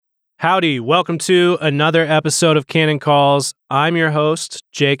Howdy, welcome to another episode of Canon Calls. I'm your host,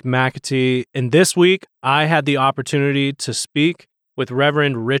 Jake McAtee, and this week I had the opportunity to speak with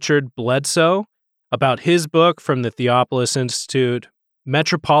Reverend Richard Bledsoe about his book from the Theopolis Institute,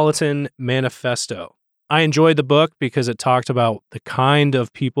 Metropolitan Manifesto. I enjoyed the book because it talked about the kind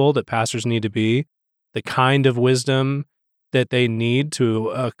of people that pastors need to be, the kind of wisdom that they need to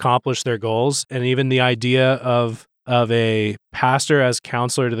accomplish their goals, and even the idea of a pastor as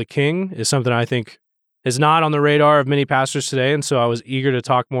counselor to the king is something I think is not on the radar of many pastors today, and so I was eager to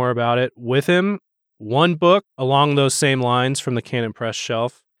talk more about it with him. One book along those same lines from the Canon Press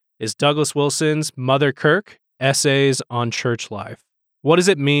shelf is Douglas Wilson's Mother Kirk, Essays on Church Life. What does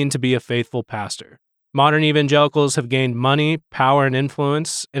it mean to be a faithful pastor? Modern evangelicals have gained money, power, and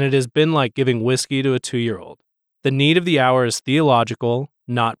influence, and it has been like giving whiskey to a 2-year-old. The need of the hour is theological,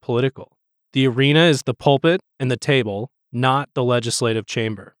 not political. The arena is the pulpit and the table, not the legislative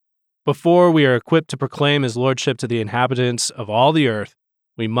chamber. Before we are equipped to proclaim his lordship to the inhabitants of all the earth,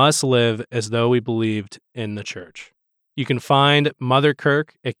 we must live as though we believed in the church. You can find Mother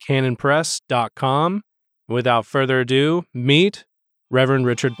Kirk at canonpress.com. Without further ado, meet Reverend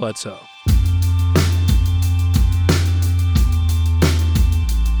Richard Bledsoe.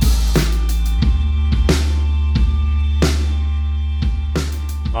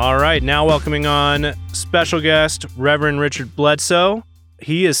 All right, now welcoming on special guest, Reverend Richard Bledsoe.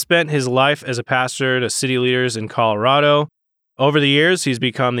 He has spent his life as a pastor to city leaders in Colorado. Over the years, he's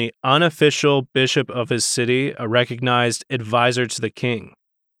become the unofficial bishop of his city, a recognized advisor to the king.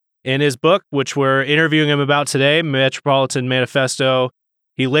 In his book, which we're interviewing him about today, Metropolitan Manifesto,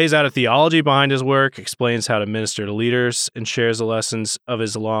 he lays out a theology behind his work, explains how to minister to leaders, and shares the lessons of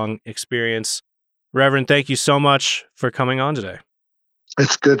his long experience. Reverend, thank you so much for coming on today.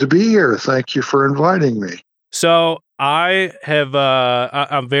 It's good to be here. Thank you for inviting me. So I'm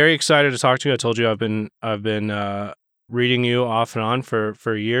very excited to talk to you. I told you I've been reading you off and on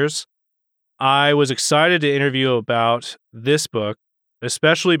for years. I was excited to interview about this book,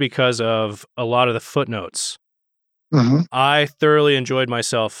 especially because of a lot of the footnotes. Mm-hmm. I thoroughly enjoyed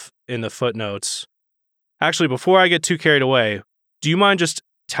myself in the footnotes. Actually, before I get too carried away, do you mind just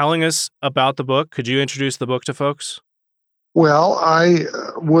telling us about the book? Could you introduce the book to folks? Well, I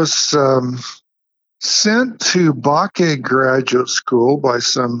was sent to Bake Graduate School by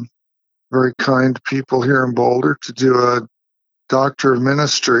some very kind people here in Boulder to do a Doctor of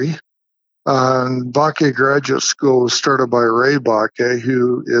Ministry. Bake Graduate School was started by Ray Bake,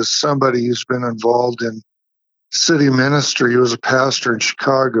 who is somebody who's been involved in city ministry. He was a pastor in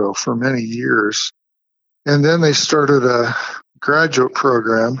Chicago for many years. And then they started a graduate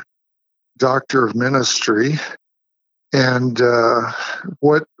program, Doctor of Ministry. And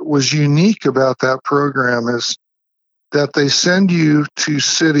what was unique about that program is that they send you to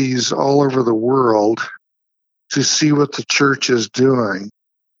cities all over the world to see what the church is doing.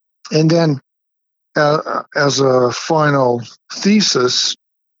 And then as a final thesis,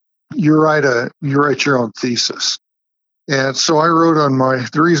 you write your own thesis. And so I wrote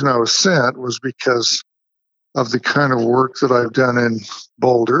the reason I was sent was because of the kind of work that I've done in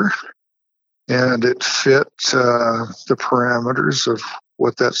Boulder. And it fit the parameters of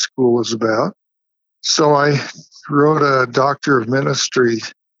what that school is about. So I wrote a Doctor of Ministry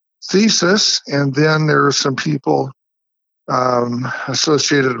thesis, and then there were some people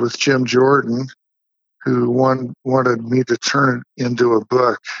associated with Jim Jordan who wanted me to turn it into a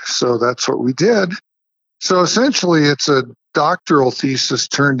book. So that's what we did. So essentially, it's a doctoral thesis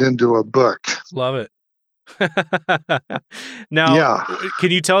turned into a book. Love it. Now, Can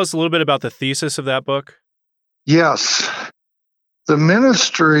you tell us a little bit about the thesis of that book? Yes. The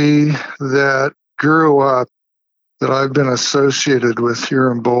ministry that grew up, that I've been associated with here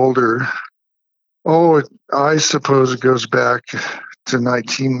in Boulder, I suppose it goes back to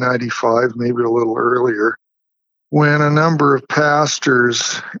 1995, maybe a little earlier, when a number of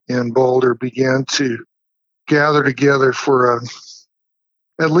pastors in Boulder began to gather together for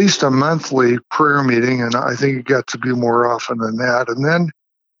at least a monthly prayer meeting, and I think it got to be more often than that. And then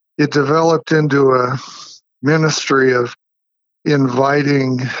it developed into a ministry of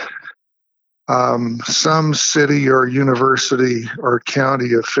inviting some city or university or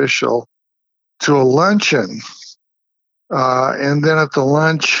county official to a luncheon. And then at the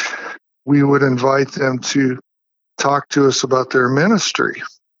lunch, we would invite them to talk to us about their ministry,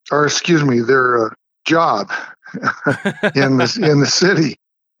 their job in the city.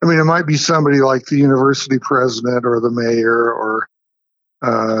 I mean, it might be somebody like the university president or the mayor or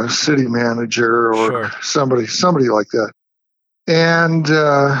city manager or somebody like that. And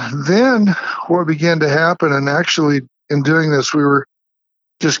then what began to happen, and actually in doing this, we were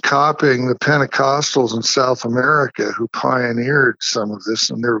just copying the Pentecostals in South America who pioneered some of this.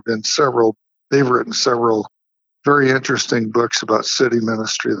 And there have been they've written several very interesting books about city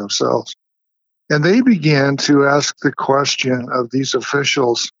ministry themselves. And they began to ask the question of these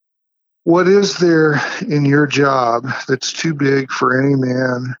officials, what is there in your job that's too big for any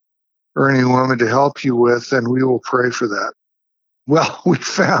man or any woman to help you with? And we will pray for that. Well, we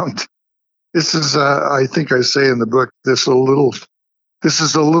found this is, I think I say in the book, this is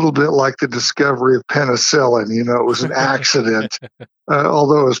a little bit like the discovery of penicillin. It was an accident,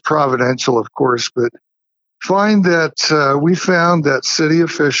 although it was providential, of course. But we found that city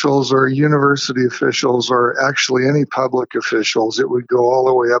officials or university officials or actually any public officials, it would go all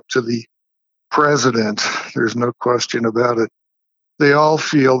the way up to the president. There's no question about it. They all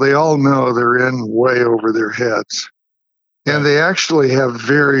know they're in way over their heads. Right. And they actually have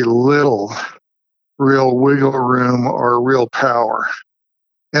very little real wiggle room or real power.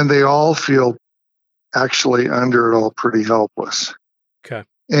 And they all feel actually under it all pretty helpless. Okay.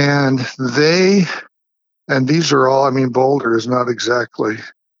 And these are all, Boulder is not exactly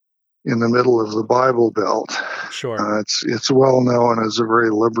in the middle of the Bible Belt. Sure. It's well known as a very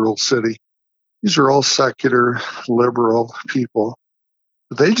liberal city. These are all secular, liberal people.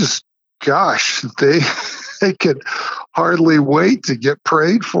 They just, gosh, they could hardly wait to get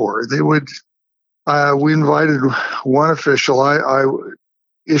prayed for. They would, we invited one official. I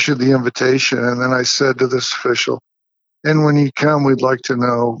issued the invitation, and then I said to this official, and when you come, we'd like to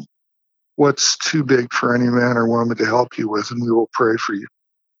know what's too big for any man or woman to help you with, and we will pray for you.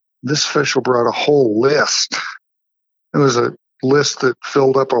 This official brought a whole list. It was a list that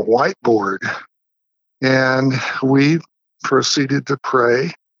filled up a whiteboard, and we proceeded to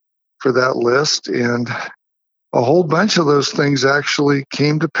pray for that list, and a whole bunch of those things actually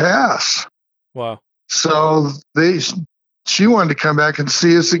came to pass. Wow. So she wanted to come back and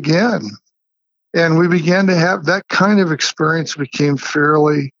see us again. And we began to have that kind of experience became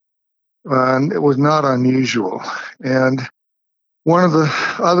fairly, it was not unusual. And one of the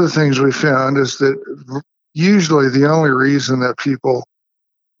other things we found is that usually the only reason that people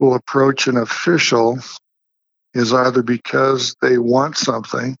will approach an official is either because they want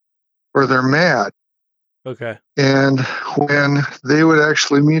something or they're mad. Okay. And when they would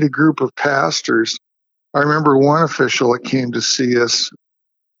actually meet a group of pastors, I remember one official that came to see us,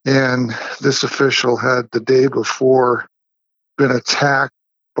 and this official had the day before been attacked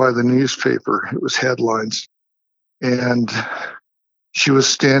by the newspaper. It was headlines. And she was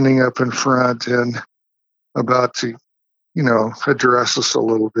standing up in front and about to, address us a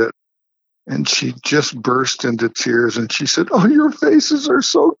little bit. And she just burst into tears and she said, "Oh, your faces are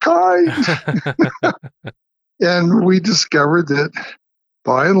so kind." And we discovered that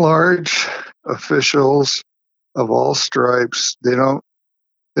by and large, officials of all stripes, they don't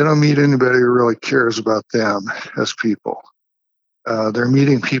meet anybody who really cares about them as people. They're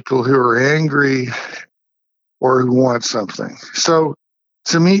meeting people who are angry or who want something. So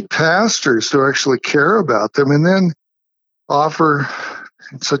to meet pastors who actually care about them and then offer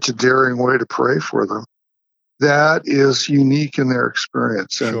in such a daring way to pray for them, that is unique in their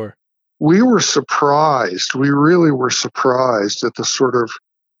experience. And sure. we were surprised. We really were surprised at the sort of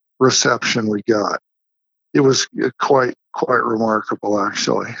reception we got. It was quite remarkable,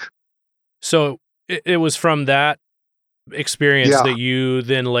 actually. So it was from that experience that you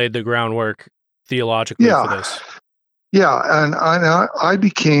then laid the groundwork theologically for this. Yeah, and I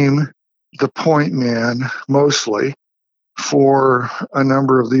became the point man mostly for a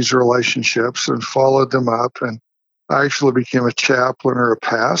number of these relationships and followed them up. And I actually became a chaplain or a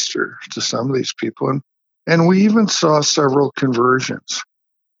pastor to some of these people. And we even saw several conversions.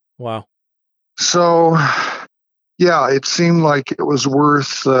 Wow. So, yeah, it seemed like it was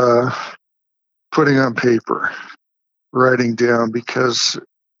worth putting on paper, writing down, because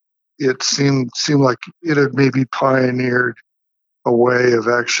it seemed like it had maybe pioneered a way of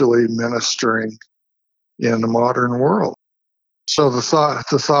actually ministering in the modern world. So the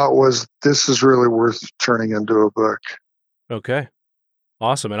thought was, this is really worth turning into a book. Okay.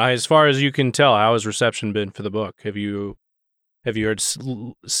 Awesome. And as far as you can tell, how has reception been for the book? Have you heard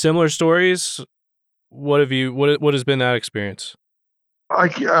similar stories? What has been that experience?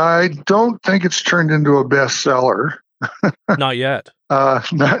 I don't think it's turned into a bestseller. Not yet.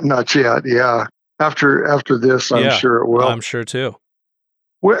 Not yet. Yeah. After this, I'm sure it will. I'm sure too.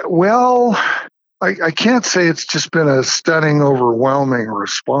 Well, I can't say it's just been a stunning, overwhelming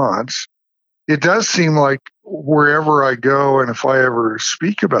response. It does seem like wherever I go, and if I ever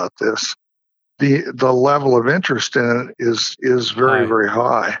speak about this, the level of interest in it is very, very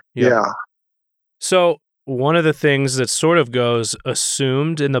high. Yep. Yeah. So one of the things that sort of goes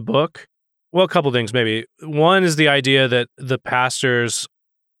assumed in the book, well, a couple things maybe. One is the idea that the pastor's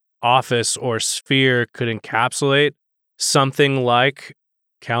office or sphere could encapsulate something like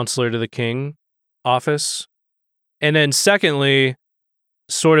counselor to the king office. And then secondly,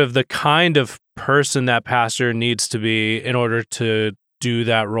 sort of the kind of person that pastor needs to be in order to do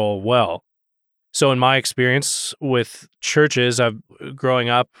that role well. So in my experience with churches, I've growing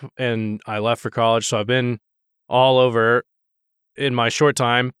up and I left for college, so I've been all over in my short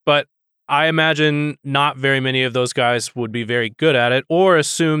time, but I imagine not very many of those guys would be very good at it or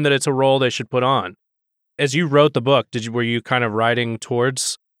assume that it's a role they should put on. As you wrote the book, were you kind of writing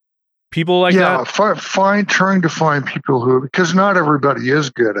towards people like that? Trying to find people who, because not everybody is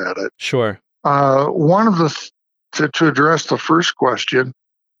good at it. Sure. One of to address the first question,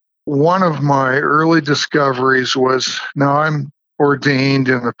 one of my early discoveries was, now I'm ordained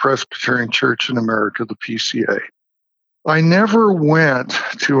in the Presbyterian Church in America, the PCA. I never went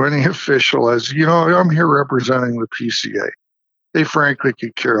to any official as, I'm here representing the PCA. They frankly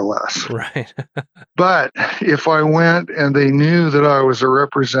could care less. Right. But if I went and they knew that I was a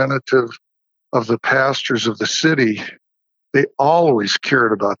representative of the pastors of the city, they always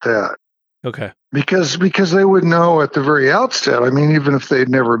cared about that. Okay. Because they would know at the very outset, I mean, even if they'd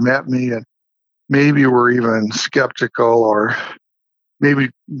never met me and maybe were even skeptical or maybe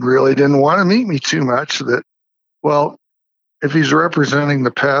really didn't want to meet me too much, that, well, if he's representing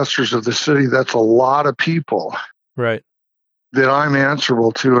the pastors of the city, that's a lot of people. Right. That I'm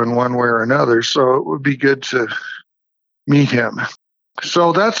answerable to in one way or another. So it would be good to meet him.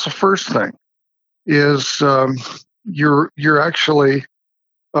 So that's the first thing, is you're actually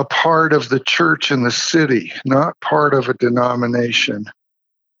a part of the church in the city, not part of a denomination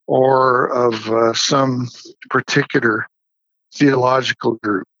or of some particular theological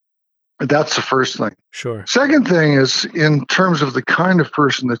group. That's the first thing. Sure. Second thing is, in terms of the kind of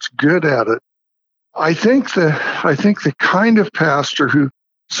person that's good at it, I think the kind of pastor who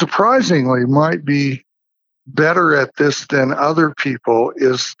surprisingly might be better at this than other people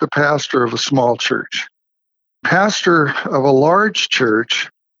is the pastor of a small church. Pastor of a large church,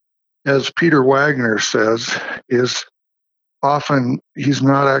 as Peter Wagner says, is often, he's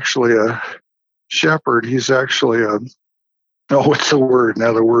not actually a shepherd. He's actually what's the word?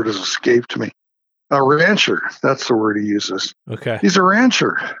 Now the word has escaped me. A rancher. That's the word he uses. Okay. He's a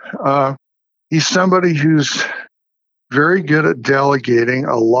rancher. He's somebody who's very good at delegating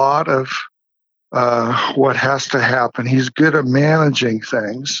a lot of what has to happen. He's good at managing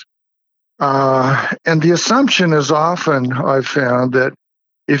things. And the assumption is often, I've found, that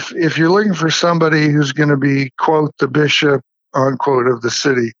if you're looking for somebody who's going to be, quote, the bishop, unquote, of the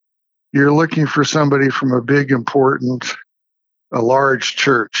city, you're looking for somebody from a big, important, a large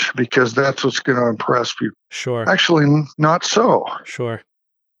church, because that's what's going to impress people. Sure. Actually, not so. Sure.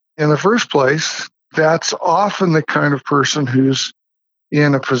 In the first place, that's often the kind of person who's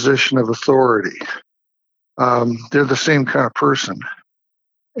in a position of authority. They're the same kind of person.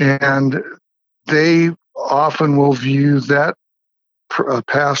 And they often will view that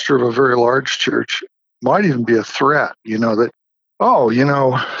pastor of a very large church might even be a threat, that,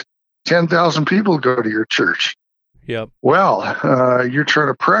 10,000 people go to your church. Yep. Well, you're trying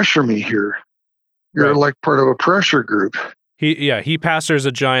to pressure me here. You're right. like part of a pressure group. He pastors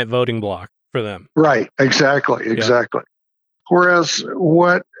a giant voting block for them. Right. Exactly. Yep. Whereas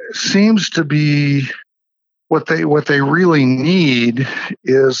what seems to be what they really need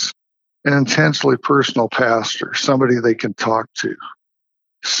is an intensely personal pastor, somebody they can talk to,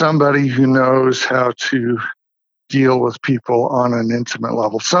 somebody who knows how to deal with people on an intimate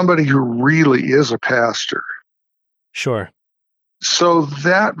level, somebody who really is a pastor. Sure. So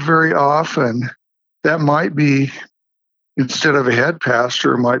that very often, that might be, instead of a head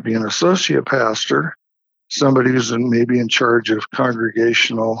pastor, it might be an associate pastor, somebody who's maybe in charge of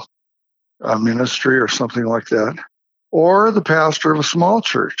congregational ministry or something like that, or the pastor of a small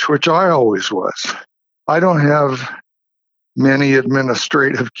church, which I always was. I don't have many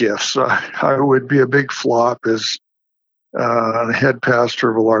administrative gifts. I would be a big flop as the head pastor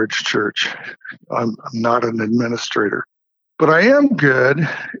of a large church. I'm not an administrator, but I am good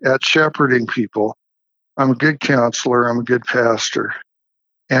at shepherding people. I'm a good counselor. I'm a good pastor.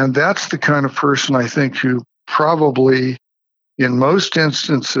 And that's the kind of person I think who probably in most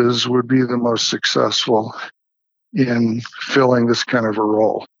instances would be the most successful in filling this kind of a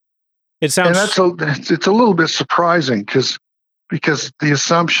role. It sounds, and it's a little bit surprising because the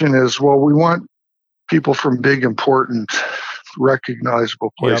assumption is, well, we want people from big, important,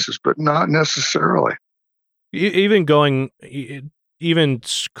 recognizable places, but not necessarily. Even going even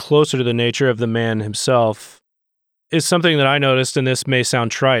closer to the nature of the man himself, is something that I noticed, and this may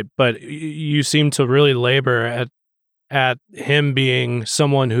sound trite, but you seem to really labor at him being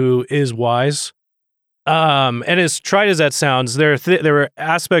someone who is wise. And as trite as that sounds, there were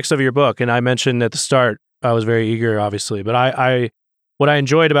aspects of your book, and I mentioned at the start, I was very eager, obviously, but what I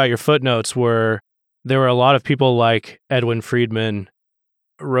enjoyed about your footnotes were there were a lot of people like Edwin Friedman,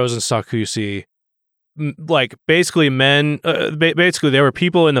 Rosenstock-Huessy, like basically men. Basically, there were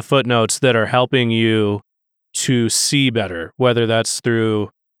people in the footnotes that are helping you to see better, whether that's through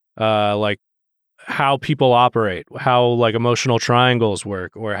like how people operate, how like emotional triangles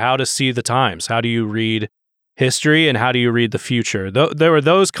work, or how to see the times. How do you read history and how do you read the future? There were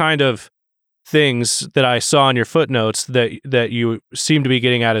those kind of things that I saw in your footnotes that you seem to be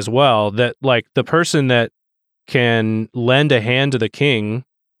getting at as well, that like the person that can lend a hand to the king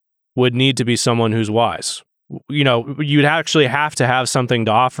would need to be someone who's wise. You know, you'd actually have to have something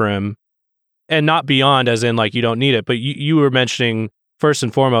to offer him, and not beyond as in like you don't need it, but you were mentioning first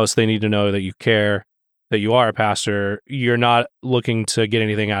and foremost, they need to know that you care, that you are a pastor, you're not looking to get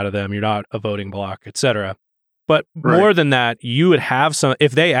anything out of them, you're not a voting bloc, etc. But Right. more than that, you would have some,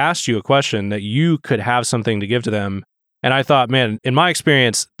 if they asked you a question, that you could have something to give to them. And I thought, man, in my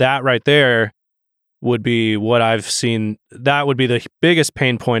experience, that right there would be what I've seen. That would be the biggest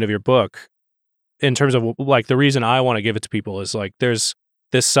pain point of your book in terms of like the reason I want to give it to people is like there's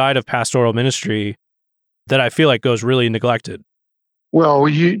this side of pastoral ministry that I feel like goes really neglected. Well,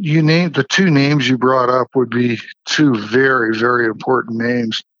 you named the two names you brought up would be two very, very important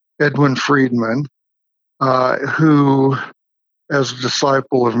names. Edwin Friedman, who, as a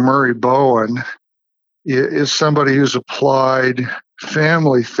disciple of Murray Bowen, is somebody who's applied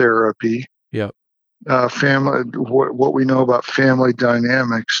family therapy, Yep. Family, what we know about family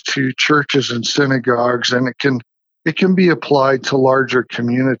dynamics to churches and synagogues, and it can be applied to larger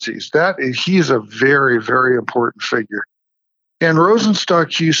communities. He's a very, very important figure. And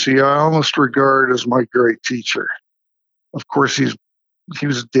Rosenstock-Huessy, I almost regard as my great teacher. Of course, he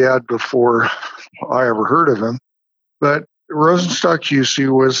was dead before I ever heard of him. But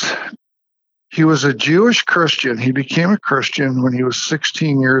Rosenstock-Huessy was a Jewish Christian. He became a Christian when he was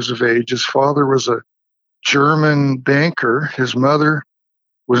 16 years of age. His father was a German banker. His mother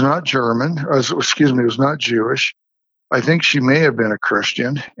was not German. Was not Jewish. I think she may have been a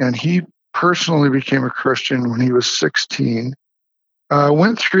Christian. And he personally became a Christian when he was 16.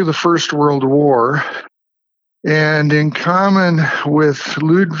 Went through the First World War, and in common with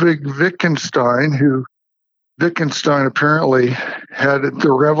Ludwig Wittgenstein, Wittgenstein apparently had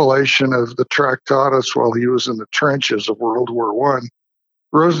the revelation of the Tractatus while he was in the trenches of World War I.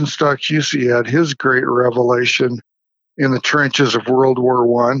 Rosenstock-Huessy had his great revelation in the trenches of World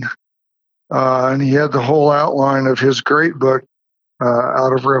War I, and he had the whole outline of his great book,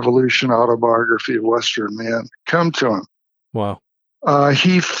 Out of Revolution, Autobiography of Western Man, come to him. Wow.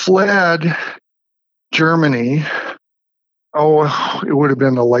 He fled Germany. It would have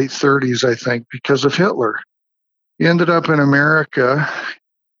been the late 30s, I think, because of Hitler. He ended up in America,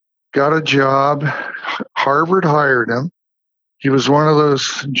 got a job. Harvard hired him. He was one of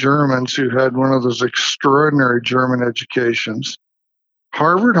those Germans who had one of those extraordinary German educations.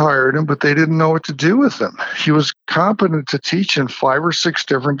 Harvard hired him, but they didn't know what to do with him. He was competent to teach in 5 or 6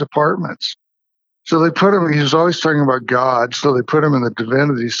 different departments. So they put him, he was always talking about God, so they put him in the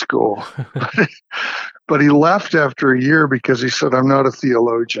divinity school. But he left after a year because he said, I'm not a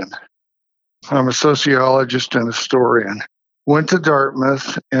theologian. I'm a sociologist and historian. Went to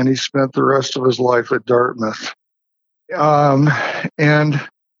Dartmouth, and he spent the rest of his life at Dartmouth. And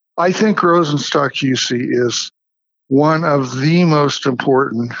I think Rosenstock-Huessy is one of the most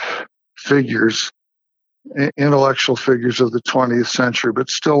important figures, intellectual figures of the 20th century,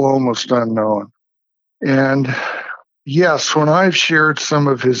 but still almost unknown. And yes, when I've shared some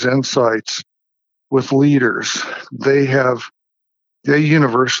of his insights with leaders, they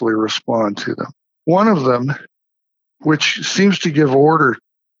universally respond to them. One of them, which seems to give order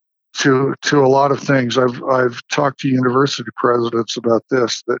to a lot of things, I've talked to university presidents about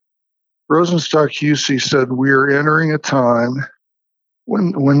this, that Rosenstock-Huessy said we are entering a time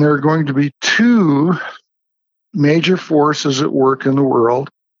when there are going to be 2 major forces at work in the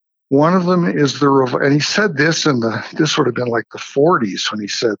world. One of them is and he said this this would have been like the 40s when he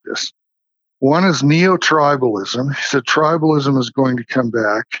said this. One is neo-tribalism. He said tribalism is going to come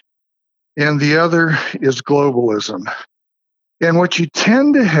back. And the other is globalism. And what you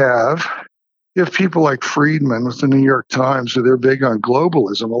tend to have, you have people like Friedman with the New York Times, who they're big on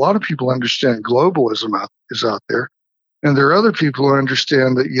globalism. A lot of people understand globalism is out there. And there are other people who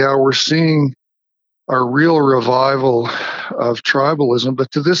understand that, yeah, we're seeing a real revival of tribalism. But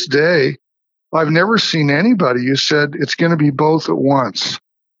to this day, I've never seen anybody who said it's going to be both at once.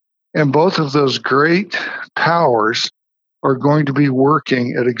 And both of those great powers are going to be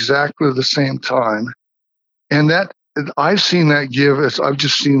working at exactly the same time. And that I've seen that give us, I've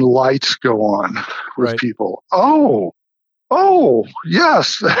just seen lights go on with people. Oh,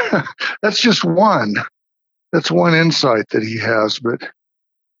 yes, that's just one. That's one insight that he has, but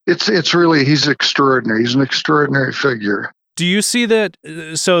it's really, he's extraordinary. He's an extraordinary figure. Do you see that?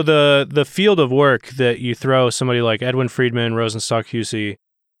 So the field of work that you throw somebody like Edwin Friedman, Rosenstock Hussey,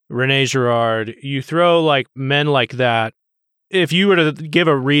 Rene Girard, you throw like men like that. If you were to give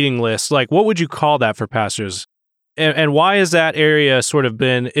a reading list, like what would you call that for pastors? And why has that area sort of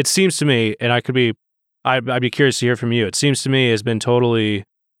been, it seems to me, and I'd be curious to hear from you, it seems to me has been totally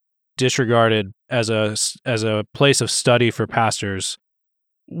disregarded as a place of study for pastors.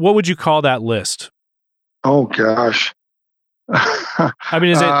 What would you call that list? Oh, gosh. I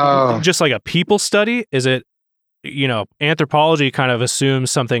mean, is it just like a people study? Is it, anthropology kind of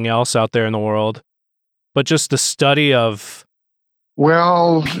assumes something else out there in the world, but just the study of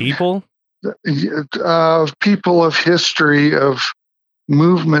people? Of people, of history, of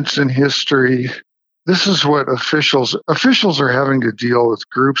movements in history. This is what officials are having to deal with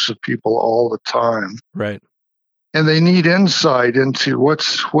groups of people all the time. Right. And they need insight into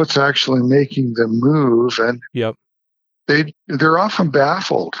what's actually making them move. And they're often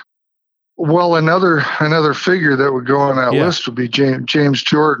baffled. Well, another figure that would go on that list would be James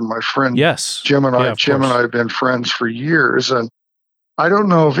Jordan, my friend. Yes. Jim and I have been friends for years. And I don't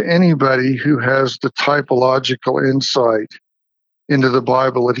know of anybody who has the typological insight into the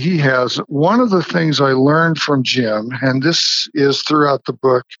Bible that he has. One of the things I learned from Jim, and this is throughout the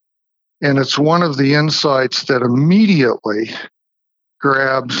book, and it's one of the insights that immediately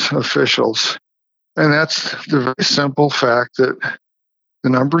grabs officials, and that's the very simple fact that the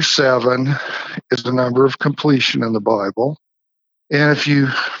number 7 is the number of completion in the Bible. And if you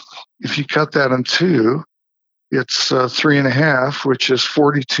cut that in two, it's 3.5, which is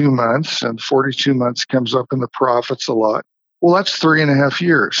 42 months, and 42 months comes up in the prophets a lot. Well, that's 3.5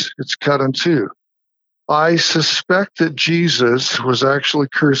 years. It's cut in two. I suspect that Jesus was actually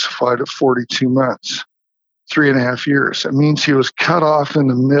crucified at 42 months, 3.5 years. It means he was cut off in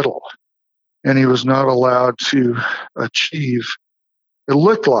the middle, and he was not allowed to achieve. It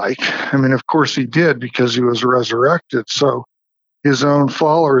looked like, of course he did because he was resurrected. So his own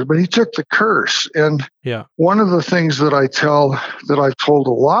followers, but he took the curse. And one of the things that I've told a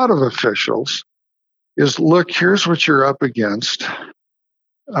lot of officials is, look, here's what you're up against.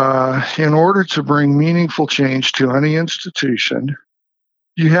 In order to bring meaningful change to any institution,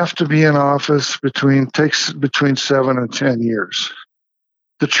 you have to be in office between 7 and 10 years.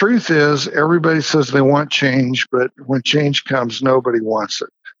 The truth is, everybody says they want change, but when change comes, nobody wants it.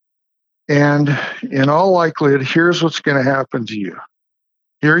 And in all likelihood, here's what's going to happen to you.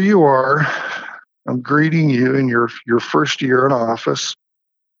 Here you are. I'm greeting you in your first year in office,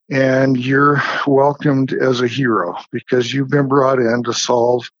 and you're welcomed as a hero because you've been brought in to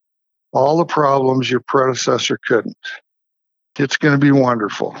solve all the problems your predecessor couldn't. It's going to be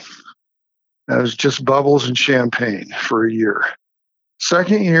wonderful. And it's just bubbles and champagne for a year.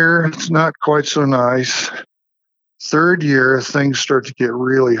 Second year, it's not quite so nice. Third year, things start to get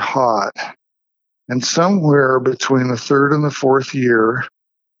really hot. And somewhere between the third and the fourth year,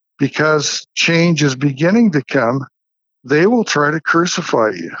 because change is beginning to come, they will try to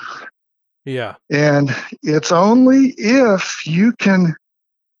crucify you. Yeah. And it's only if you can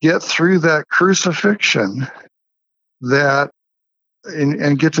get through that crucifixion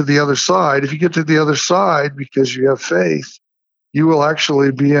and get to the other side. If you get to the other side because you have faith, you will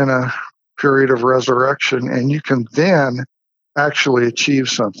actually be in a period of resurrection, and you can then actually achieve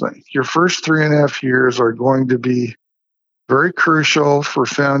something. Your first 3.5 years are going to be very crucial for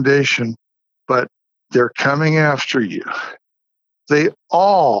foundation, but they're coming after you.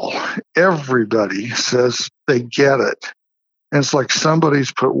 Everybody says they get it. And it's like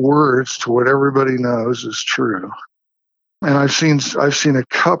somebody's put words to what everybody knows is true. And I've seen a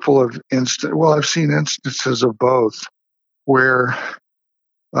couple of instances of both where,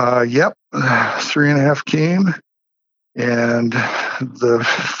 3.5 came, and the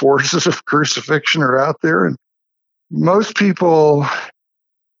forces of crucifixion are out there. And most people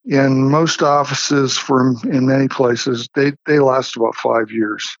in most offices in many places, they last about 5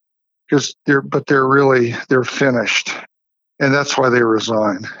 years because they're finished. And that's why they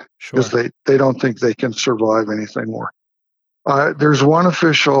resign, because they don't think they can survive anything more. There's one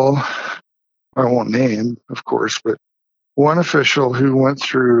official, I won't name, of course, but one official who went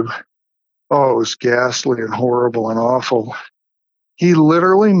through Oh, it was ghastly and horrible and awful. He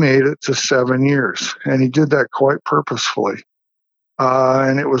literally made it to 7 years, and he did that quite purposefully.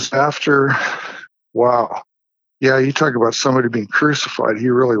 And it was after, wow. Yeah, you talk about somebody being crucified. He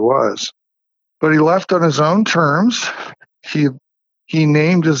really was. But he left on his own terms. He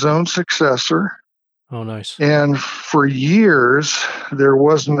named his own successor. Oh, nice. And for years, there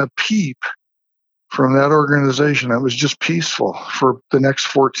wasn't a peep from that organization. It was just peaceful for the next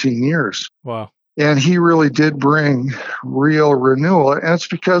 14 years. Wow. And he really did bring real renewal. And it's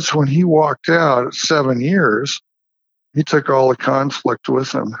because when he walked out at 7 years, he took all the conflict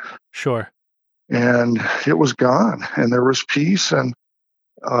with him. Sure. And it was gone. And there was peace and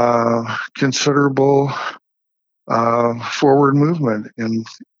considerable forward movement in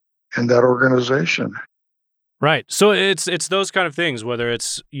that organization. Right. So it's those kind of things, whether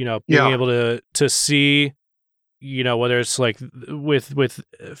it's, being able to see, whether it's like with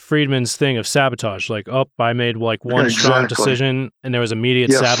Friedman's thing of sabotage, like, oh, I made like one strong decision and there was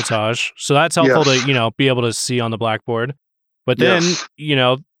immediate sabotage. So that's helpful to, be able to see on the blackboard. But then,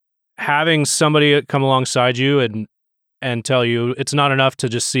 having somebody come alongside you and tell you it's not enough to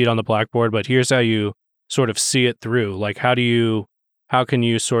just see it on the blackboard, but here's how you sort of see it through. Like, how can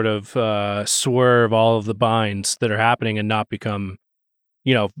you sort of swerve all of the binds that are happening and not become,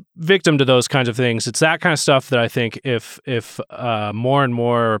 victim to those kinds of things? It's that kind of stuff that I think if more and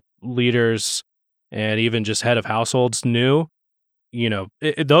more leaders and even just head of households knew,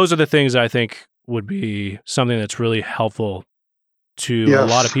 those are the things I think would be something that's really helpful to a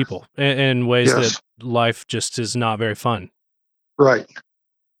lot of people in ways that life just is not very fun. Right.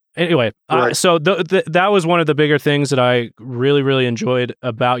 Anyway, right. So that was one of the bigger things that I really, really enjoyed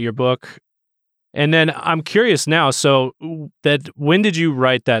about your book. And then I'm curious now, so that when did you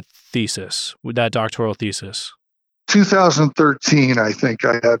write that thesis, that doctoral thesis? 2013, I think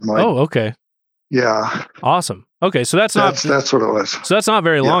I had my... Oh, okay. Yeah. Awesome. Okay, so that's what it was. So that's not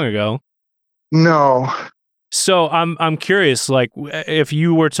very long ago. No. So I'm curious, like, if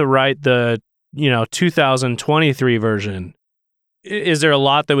you were to write the 2023 version, is there a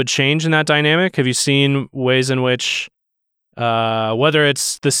lot that would change in that dynamic? Have you seen ways in which, whether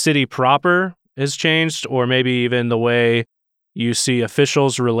it's the city proper has changed, or maybe even the way you see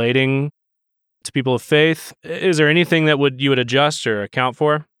officials relating to people of faith? Is there anything that you would adjust or account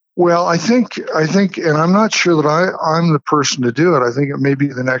for? Well, I think, and I'm not sure that I'm the person to do it. I think it may be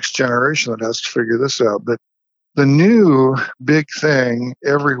the next generation that has to figure this out. But the new big thing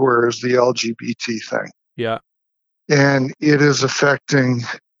everywhere is the LGBT thing. Yeah. And it is affecting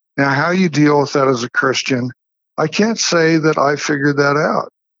now how you deal with that as a Christian. I can't say that I figured that out.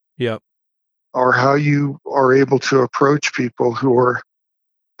 Yep. Or how you are able to approach people who are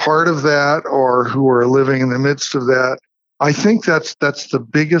part of that or who are living in the midst of that. I think that's the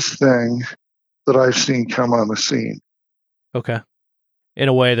biggest thing that I've seen come on the scene. Okay. In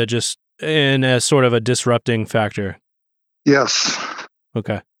a way that just in a sort of a disrupting factor. Yes.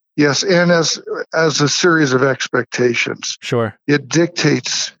 Okay. Yes, and as a series of expectations. Sure. It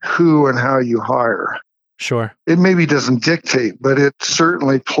dictates who and how you hire. Sure. It maybe doesn't dictate, but it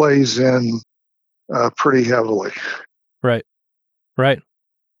certainly plays in pretty heavily. Right. Right.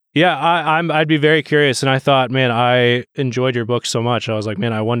 Yeah, I'd be very curious, and I thought, man, I enjoyed your book so much. I was like,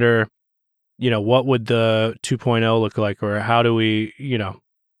 man, I wonder, what would the 2.0 look like, or how do we,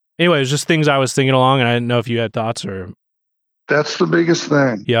 Anyway, it was just things I was thinking along, and I didn't know if you had thoughts or. That's the biggest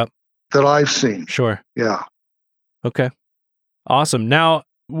thing. Yep. That I've seen. Sure. Yeah. Okay. Awesome. Now,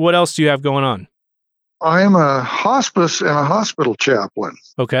 what else do you have going on? I am a hospice and a hospital chaplain.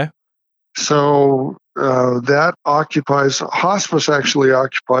 Okay. So hospice actually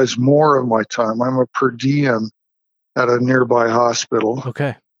occupies more of my time. I'm a per diem at a nearby hospital.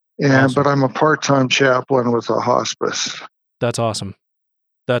 Okay. Awesome. But I'm a part-time chaplain with a hospice. That's awesome.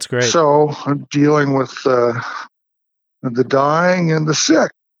 That's great. So I'm dealing with the dying and the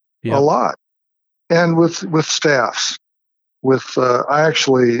sick a lot, and with staffs. I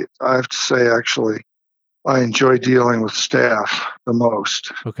have to say, I enjoy dealing with staff the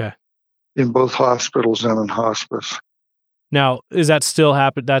most. Okay. In both hospitals and in hospice. Now, is that still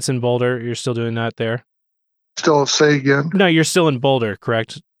happen? That's in Boulder. You're still doing that there? Still, say again? No, you're still in Boulder,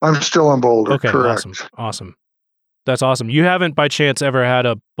 correct? I'm still in Boulder, okay, correct. Awesome. That's awesome. You haven't, by chance, ever had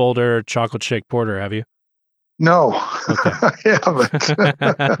a Boulder chocolate shake porter, have you? No, okay. I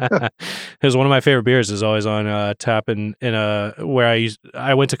haven't. Because one of my favorite beers is always on tap in where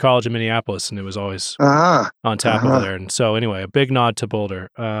I went to college in Minneapolis, and it was always on tap over there. And so anyway, a big nod to Boulder.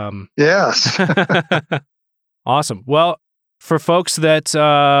 Yes. Awesome. Well, for folks that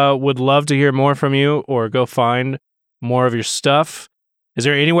would love to hear more from you or go find more of your stuff, Is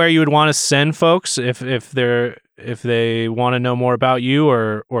there anywhere you would want to send folks if they want to know more about you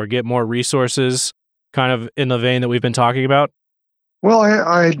or get more resources, kind of in the vein that we've been talking about? Well,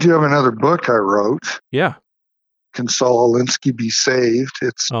 I do have another book I wrote. Yeah. Can Saul Alinsky Be Saved?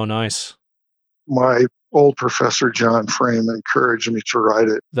 It's Oh, nice. my old professor, John Frame, encouraged me to write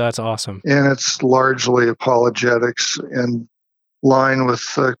it. That's awesome. And it's largely apologetics in line with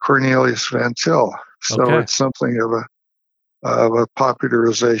Cornelius Van Til. So it's something of a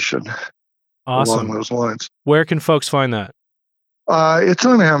popularization along those lines. Where can folks find that? It's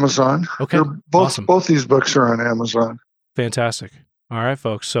on Amazon. Okay. Both these books are on Amazon. Fantastic. All right,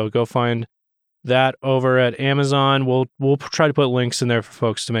 folks. So go find that over at Amazon. We'll try to put links in there for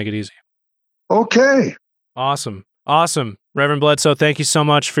folks to make it easy. Okay. Awesome. Reverend Bledsoe, thank you so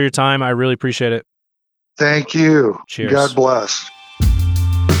much for your time. I really appreciate it. Thank you. Cheers. God bless.